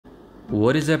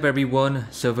What is up everyone?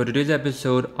 So for today's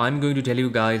episode, I'm going to tell you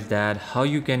guys that how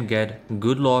you can get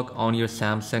good lock on your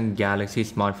Samsung Galaxy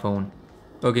smartphone.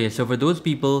 Okay, so for those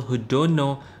people who don't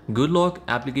know, good lock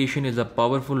application is a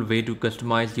powerful way to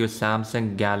customize your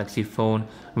Samsung Galaxy phone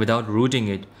without rooting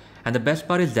it. And the best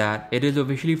part is that it is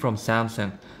officially from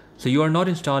Samsung. So you are not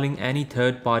installing any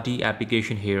third-party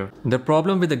application here. The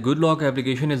problem with the good lock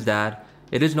application is that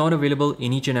it is not available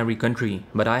in each and every country,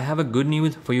 but I have a good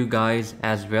news for you guys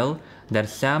as well that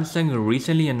Samsung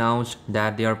recently announced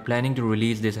that they are planning to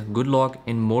release this good lock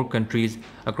in more countries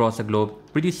across the globe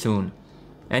pretty soon.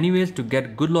 Anyways, to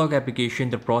get good lock application,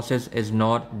 the process is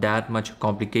not that much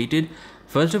complicated.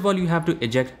 First of all, you have to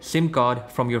eject SIM card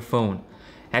from your phone.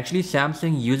 Actually,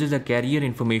 Samsung uses the carrier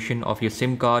information of your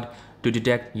SIM card to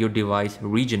detect your device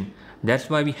region. That's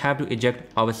why we have to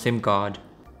eject our SIM card.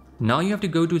 Now you have to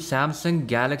go to Samsung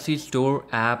Galaxy Store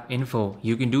app info.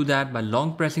 You can do that by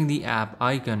long pressing the app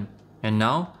icon. And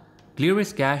now clear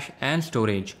its cache and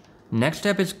storage. Next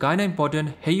step is kinda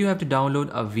important. Here you have to download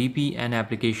a VPN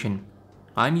application.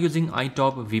 I'm using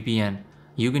iTop VPN.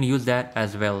 You can use that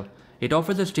as well. It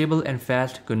offers a stable and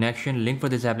fast connection. Link for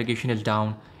this application is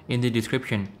down in the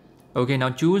description. Okay, now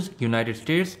choose United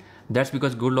States. That's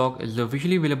because good lock is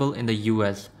officially available in the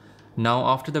US. Now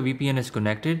after the VPN is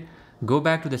connected, go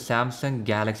back to the Samsung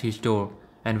Galaxy Store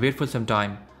and wait for some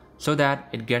time so that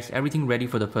it gets everything ready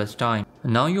for the first time.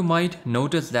 Now you might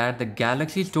notice that the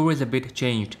Galaxy Store is a bit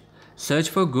changed. Search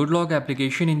for good lock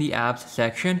application in the apps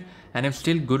section, and if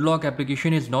still good lock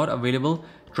application is not available,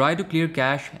 try to clear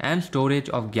cache and storage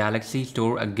of Galaxy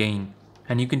Store again.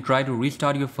 And you can try to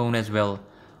restart your phone as well.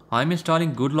 I'm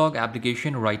installing good lock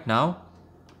application right now,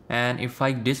 and if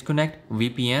I disconnect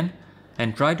VPN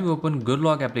and try to open good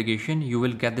lock application, you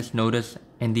will get this notice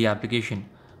in the application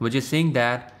which is saying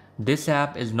that this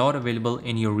app is not available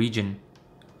in your region.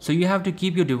 So you have to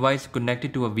keep your device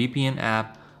connected to a VPN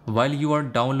app while you are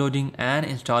downloading and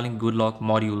installing good lock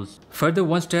modules. Further,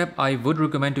 one step I would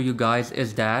recommend to you guys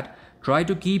is that try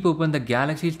to keep open the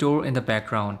Galaxy Store in the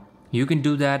background. You can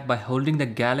do that by holding the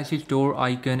Galaxy Store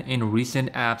icon in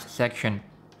recent apps section,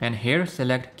 and here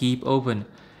select keep open.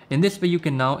 In this way you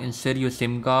can now insert your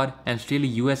SIM card and still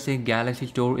USA Galaxy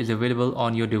Store is available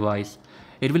on your device.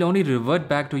 It will only revert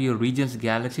back to your region's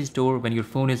Galaxy Store when your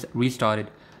phone is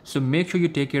restarted. So make sure you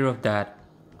take care of that.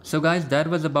 So guys, that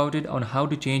was about it on how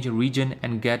to change region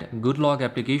and get good lock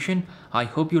application. I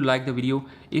hope you liked the video.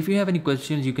 If you have any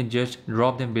questions, you can just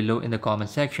drop them below in the comment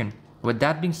section. With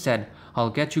that being said,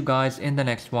 I'll catch you guys in the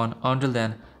next one. Until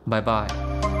then, bye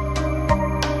bye.